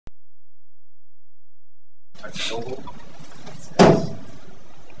Global.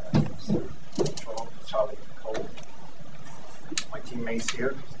 Charlie Cole, my teammates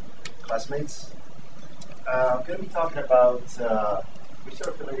here, classmates. I'm going to be talking about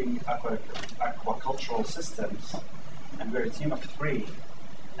recirculating aquacultural systems, and we're a team of 3.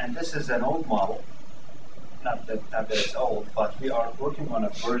 And this is an old model, not that it's old, but we are working on a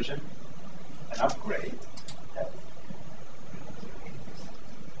version, an upgrade.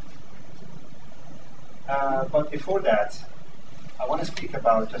 But before that, I want to speak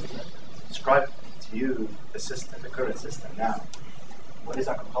about, just to describe to you the system, the current system now. What is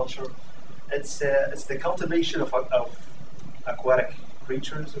aquaculture? It's the cultivation of aquatic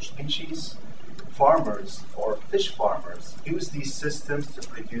creatures or species. Farmers or fish farmers use these systems to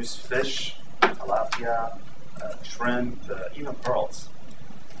produce fish, tilapia, shrimp, even pearls.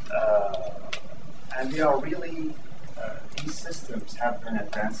 And they are really, these systems have been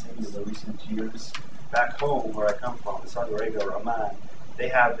advancing in the recent years. Back home, where I come from, Saudi Arabia or Oman, they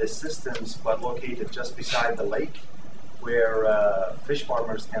have these systems, but located just beside the lake, where fish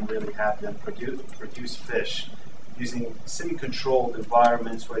farmers can really have them produce fish using semi-controlled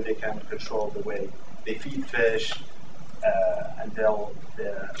environments where they can control the way they feed fish until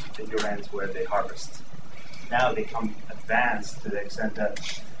the year ends where they harvest. Now they come advanced to the extent that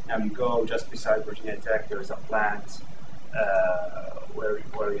now you go just beside Virginia Tech, there is a plant where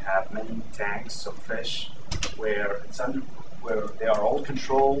you have many tanks of fish where they are all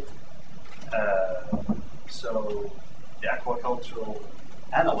controlled. So the aquacultural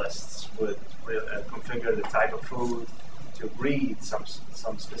analysts would configure the type of food to breed some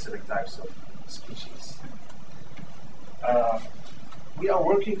specific types of species. We are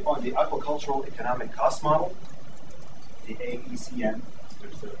working on the Aquacultural Economic Cost Model, the AECM.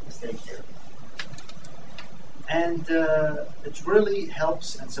 There's a mistake here. And it really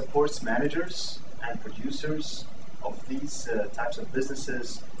helps and supports managers and producers of these types of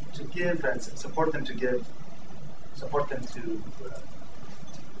businesses to give and support them to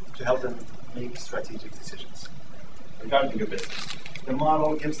help them make strategic decisions regarding their business. The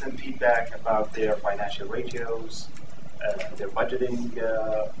model gives them feedback about their financial ratios, their budgeting,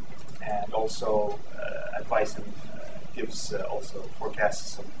 and also advice and gives also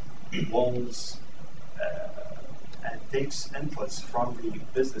forecasts of loans, and takes inputs from the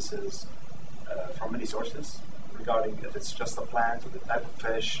businesses from many sources regarding if it's just a plant or the type of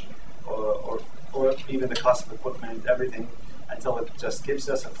fish or even the cost of equipment, everything, until it just gives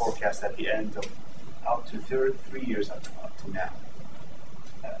us a forecast at the end of up to 3 years up to now,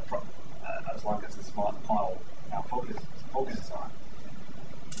 as long as this model now focuses on.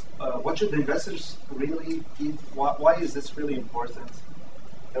 What should the investors really eat? Why is this really important?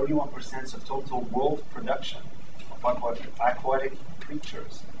 31% of total world production of aquatic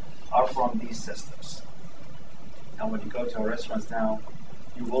creatures are from these systems. And when you go to our restaurants now,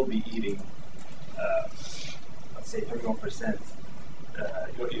 you will be eating, let's say 31%,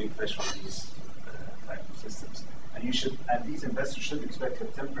 you're eating fish from these type of systems. And these investors should expect a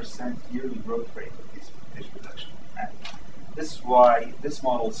 10% yearly growth rate of these fish production. And this is why this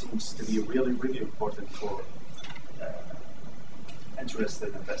model seems to be really, really important for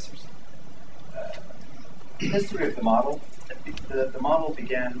interested investors. The history of the model. The model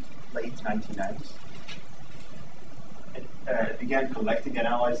began late 1990s. It began collecting and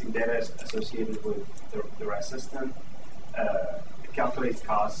analyzing data associated with the RAS system. It calculates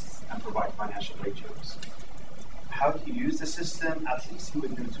costs and provides financial ratios. How do you use the system? At least you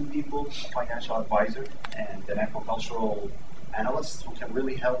would do 2 people, a financial advisor and an aquacultural analyst who can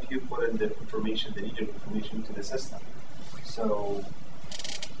really help you put in the needed information into the system. So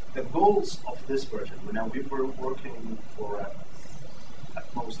the goals of this version, now we were working for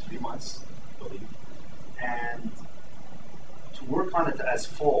at most 3 months, I believe, and to work on it as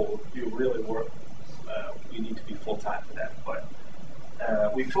full, you really work, you need to be full-time for that. But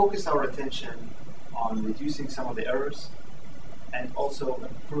we focused our attention on reducing some of the errors and also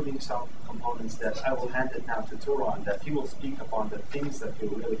improving some components that I will hand it now to Tarun, that he will speak upon the things that we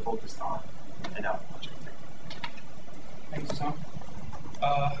really focused on in our project. Thanks, Hussam.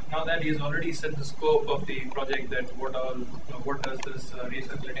 Now that he's already set the scope of the project, that what does this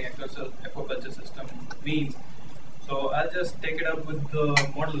recirculating aquaculture system means, so I'll just take it up with the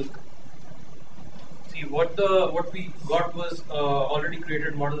model. See, what we got was already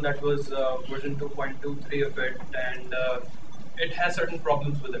created model that was version 2.23 of it, and it has certain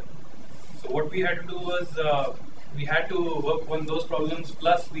problems with it. So what we had to do was we had to work on those problems,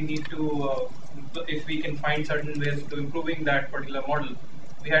 plus we need to, if we can find certain ways to improving that particular model,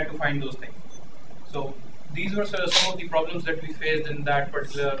 we had to find those things. So these were some of the problems that we faced in that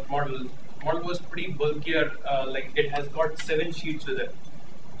particular model, model was pretty bulkier. Like it has got 7 sheets with it.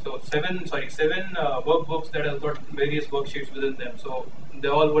 So seven workbooks that have got various worksheets within them. So they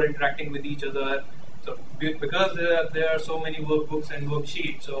all were interacting with each other. So because there are so many workbooks and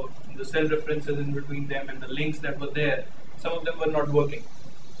worksheets, so the cell references in between them and the links that were there, some of them were not working.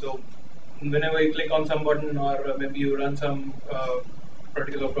 So whenever you click on some button or maybe you run some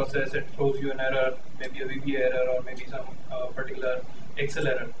particular process, it throws you an error, maybe a VB error or maybe some particular Excel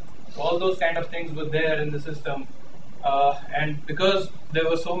error. So all those kind of things were there in the system. And because there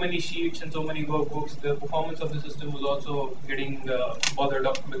were so many sheets and so many workbooks, the performance of the system was also getting bothered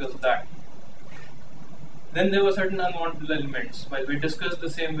up because of that. Then there were certain unwanted elements. While we discussed the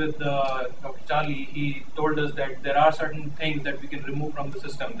same with Dr. Charlie, he told us that there are certain things that we can remove from the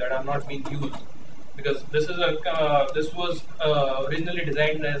system that are not being used. Because this was originally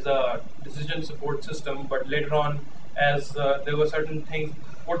designed as a decision support system, but later on, as there were certain things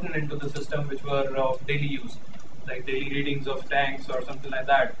put into the system which were of daily use, like daily readings of tanks or something like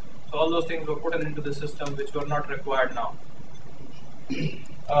that. So all those things were put into the system which were not required now.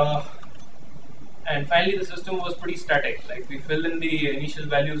 And finally, the system was pretty static. Like we fill in the initial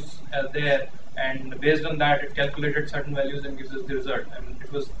values there, and based on that, it calculated certain values and gives us the result. I mean,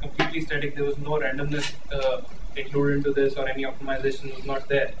 it was completely static. There was no randomness included into this, or any optimization was not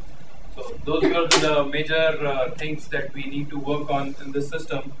there. So those were the major things that we need to work on in this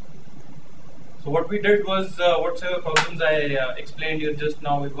system. So what we did was, whatever problems I explained you just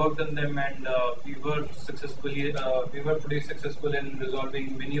now, we worked on them, and we were pretty successful in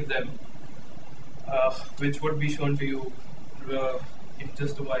resolving many of them. Which would be shown to you in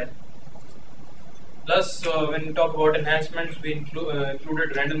just a while. Plus, when we talk about enhancements, we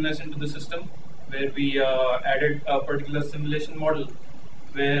included randomness into the system, where we added a particular simulation model,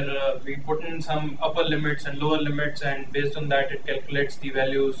 where we put in some upper limits and lower limits, and based on that, it calculates the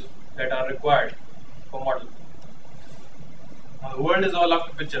values that are required for model. The world is all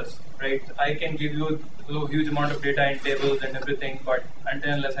after pictures, right? I can give you a huge amount of data in tables and everything, but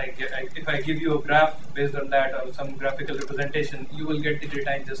unless if I give you a graph based on that or some graphical representation, you will get the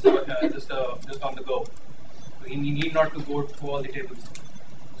data in just on the go. So you need not to go through all the tables.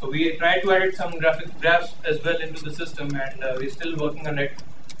 So we tried to add some graphs as well into the system, and we're still working on it.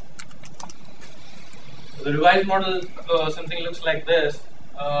 So the revised model, something looks like this.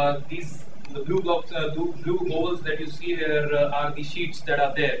 The blue blocks, blue ovals that you see here are the sheets that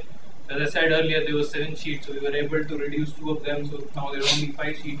are there. So as I said earlier, there were 7 sheets, so we were able to reduce 2 of them. So now there are only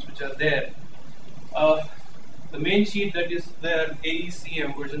 5 sheets which are there. The main sheet that is there,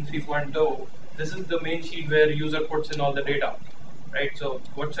 AECM version 3.0. This is the main sheet where user puts in all the data, right? So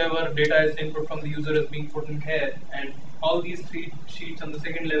whatsoever data is input from the user is being put in here, and all these 3 sheets on the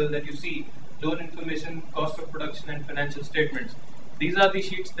second level that you see: loan information, cost of production, and financial statements. These are the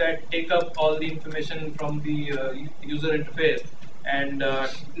sheets that take up all the information from the user interface and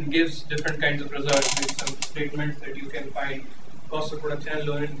gives different kinds of results with some statements that you can find, cost of production and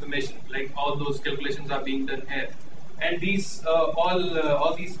loan information. Like all those calculations are being done here. And these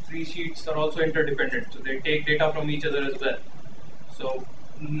all these 3 sheets are also interdependent, so they take data from each other as well. So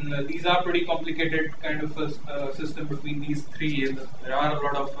these are pretty complicated kind of a system between these 3, and there are a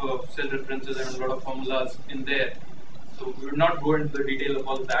lot of cell references and a lot of formulas in there. So we will not go into the detail of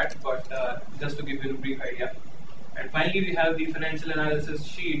all that, but just to give you a brief idea. And finally, we have the financial analysis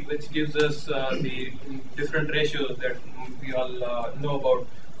sheet, which gives us the different ratios that we all know about,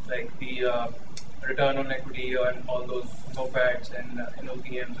 like the return on equity and all those NOPATs and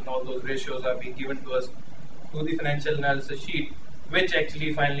NOPMs, and all those ratios are being given to us through the financial analysis sheet, which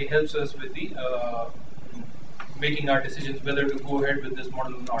actually finally helps us with the making our decisions whether to go ahead with this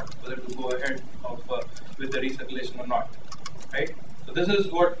model or not, whether to go ahead with the recirculation or not, right? So this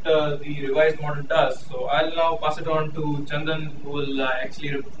is what the revised model does. So I'll now pass it on to Chandan, who will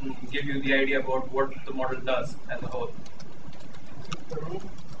actually give you the idea about what the model does as a whole.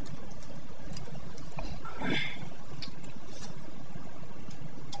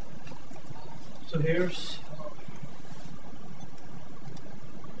 So here's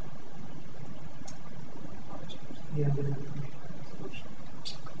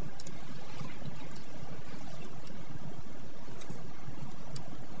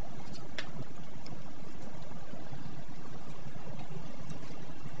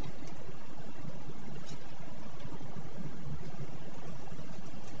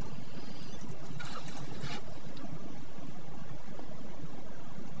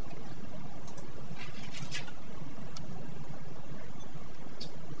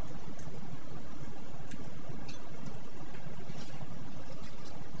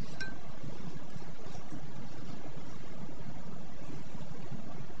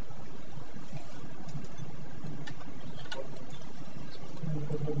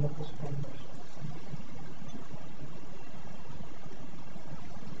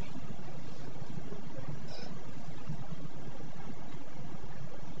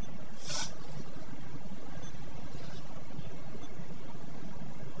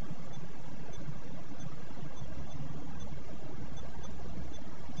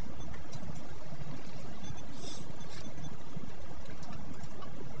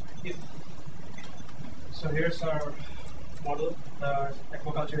So here's our model, the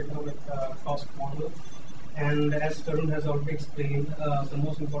Aquaculture Economic cost model. And as Tarun has already explained, the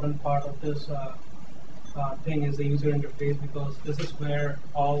most important part of this thing is the user interface, because this is where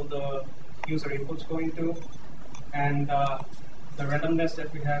all the user inputs go into, and the randomness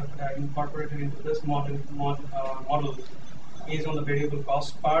that we have incorporated into this model is on the variable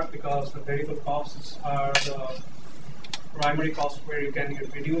cost part, because the variable costs are the primary costs where you can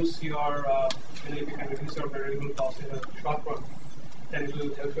reduce your if you can reduce your variable cost in the short run, then it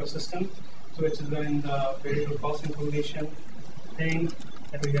will help your system. So it's in the variable cost information thing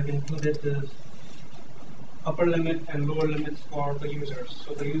that we have included the upper limit and lower limits for the users.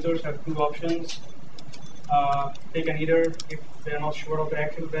 So the users have two options. They can either, if they are not sure of the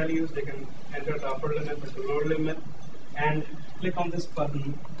actual values, they can enter the upper limit or the lower limit and click on this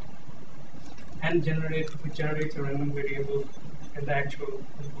button and it generates a random variable in the actual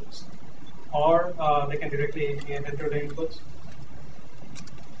inputs. Or they can directly enter the inputs.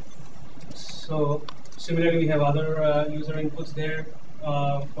 So similarly, we have other user inputs there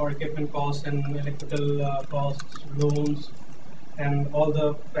for equipment costs and electrical costs, loans, and all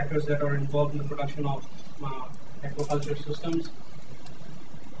the factors that are involved in the production of aquaculture systems.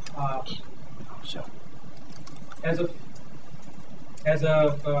 As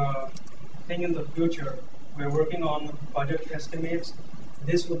a thing in the future, we're working on budget estimates.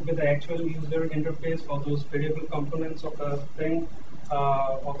 This would be the actual user interface for those variable components of the thing,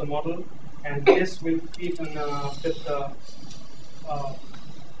 of the model, and this will feed in with the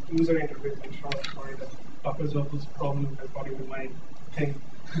user interface. I'm sorry, the Dr. Zoppel's problem according to my thing.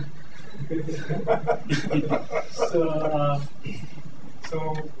 So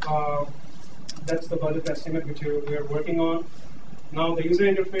that's the budget estimate which we are working on. Now the user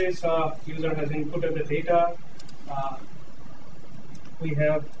interface, user has inputted the data. We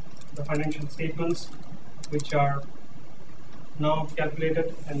have the financial statements which are now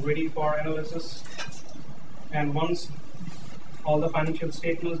calculated and ready for analysis. And once all the financial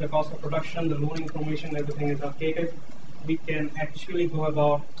statements, the cost of production, the loan information, everything is updated, we can actually go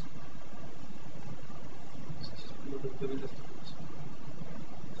about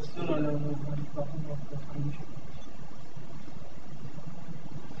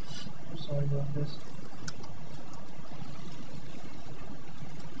I'm sorry about this.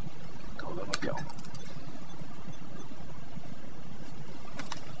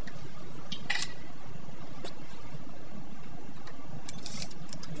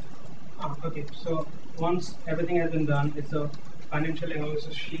 Okay, so once everything has been done, it's a financial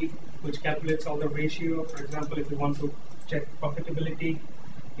analysis sheet which calculates all the ratio. For example, if you want to check profitability,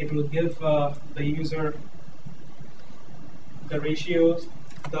 it will give the user the ratios.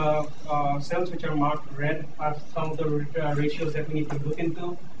 The cells which are marked red are some of the ratios that we need to look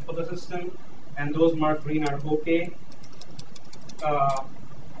into for the system, and those marked green are okay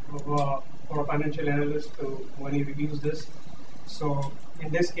for a financial analyst to when you use this. So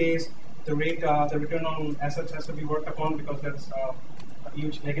in this case, the return on assets has to be worked upon because that's a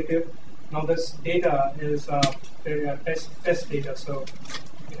huge negative. Now this data is test data, so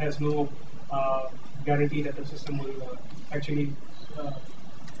it has no guarantee that the system will actually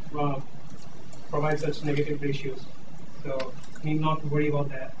provide such negative ratios. So need not to worry about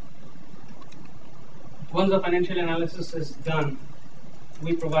that. Once the financial analysis is done,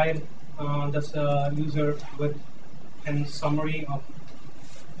 we provide the user with a summary of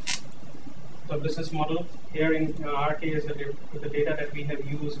the business model. Here in our case, with the data that we have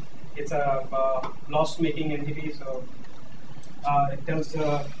used, it's a loss-making entity, so it tells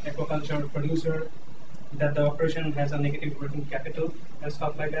the aquaculture producer that the operation has a negative working capital and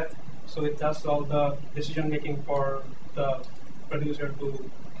stuff like that. So it does all the decision making for the producer to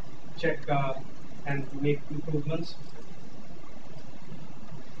check and make improvements.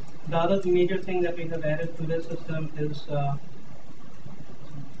 The other major thing that we have added to this system is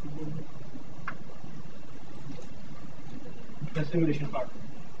the simulation part.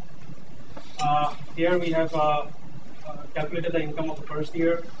 Here we have calculated the income of the first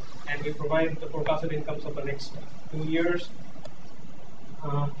year, and we provide the forecasted incomes of the next 2 years.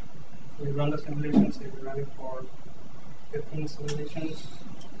 We run the simulations. We run it for 15 simulations.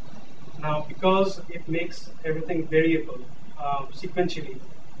 Now, because it makes everything variable sequentially,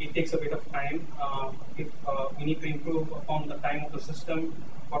 it takes a bit of time. If we need to improve upon the time of the system,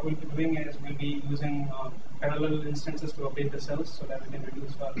 what we'll be doing is we'll be using parallel instances to update the cells so that we can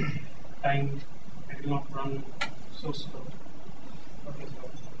reduce time and it will not run so slow. Okay, so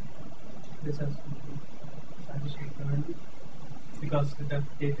this has I just returned because the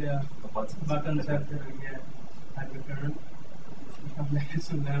data buttons have returned.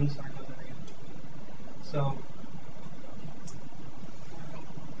 Some sorry about that again. So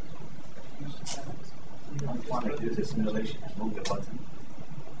All you want to do the simulation and move the button.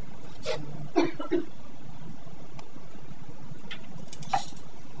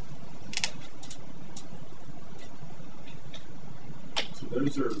 So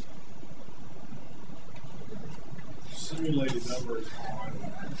those are simulated numbers on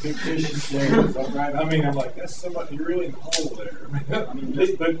fictitious data, right? I mean, I'm like, that's somebody, you're really in the hole there. I mean,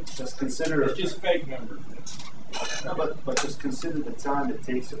 but just consider it's just fake numbers. No, but just consider the time it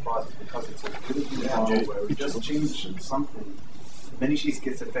takes to process, because it's a really model where we just change something. Many sheets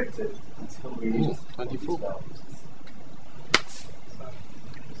gets affected until we reach 24. these values.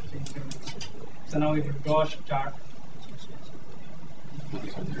 So now we draw a chart. I'm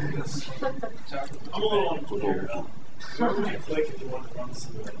a little unclear. Where would you click if you want to run the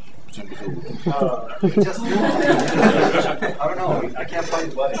simulation? Just I don't know. I can't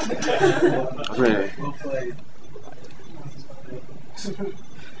find the button. Well played.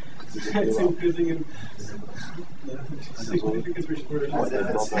 It's increasing in significant restoration.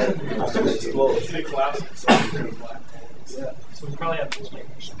 It collapses. Yeah. So we probably have to like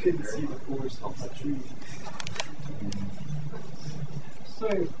Couldn't see the forest of the tree. so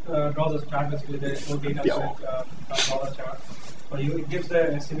it draws a chart. Basically, there is no data set. Draw the chart. But it gives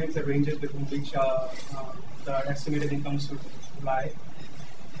the estimates the ranges between which the estimated incomes should lie.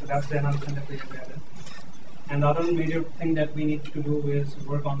 So that's the announcement that we have added. And the other major thing that we need to do is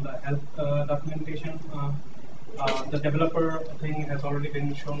work on the help documentation. The developer thing has already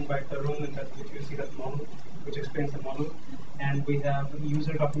been shown by Tarun, in that which you see that model, which explains the model. And we have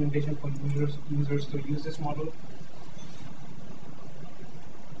user documentation for users to use this model.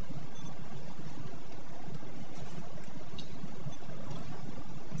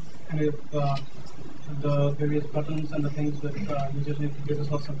 And if the various buttons and the things that users need to give us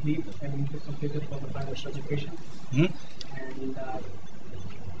are complete, and we need to complete it for the final certification. And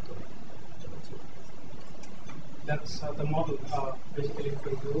that's the model basically for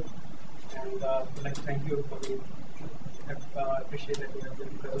you. And I'd like to thank you for the appreciate that you have been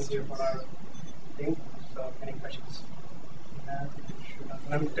present here for our thing. So any questions?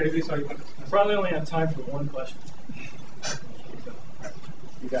 I'm terribly sorry for this. Probably only have time for one question.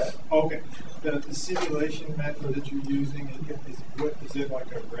 You got it. Okay. The simulation method that you're using, is it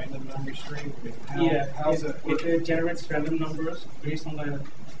like a random number stream? I mean, how's that work? It generates random numbers based on the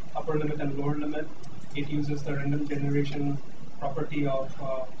upper limit and lower limit. It uses the random generation property of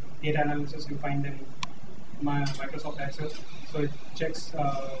data analysis you find in Microsoft Excel. So it checks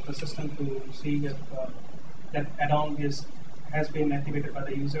the system to see if that add-on has been activated by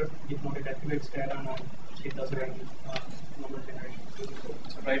the user. If not, it activates the add-on and it does a random number generation.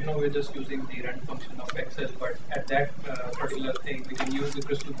 So right now we're just using the rand function of Excel, but at that particular thing we can use the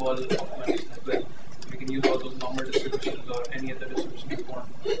crystal ball optimization as well. We can use all those normal distributions or any other distribution you want.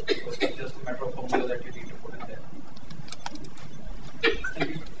 So it's just a matter of formula that you need to